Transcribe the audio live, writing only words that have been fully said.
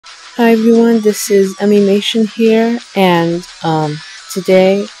Hi everyone, this is Emmymation here, and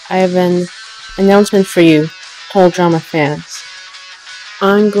today I have an announcement for you, Total Drama fans.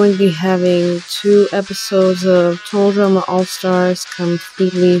 I'm going to be having 2 episodes of Total Drama All-Stars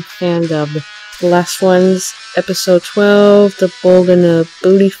completely fan-dubbed. The last one's episode 12, The Bold and the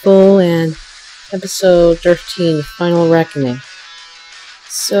BOOTYFUL, and episode 13, Final Wreck-ening.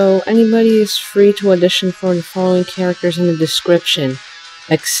 So anybody is free to audition for the following characters in the description,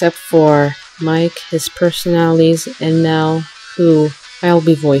 except for Mike, his personalities, and Mel, who I'll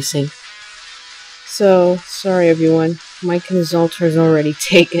be voicing. So, sorry everyone, Mike and his alter is already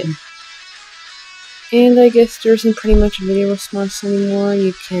taken. And I guess there isn't pretty much a video response anymore.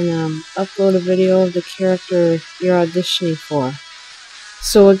 You can upload a video of the character you're auditioning for.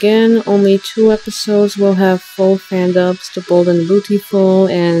 So again, only 2 episodes will have full fan dubs, The Bold and the BOOTYFUL,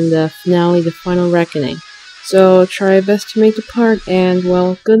 and the finale, The Final Wreck-ening. So try your best to make the part, and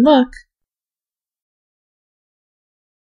well, good luck!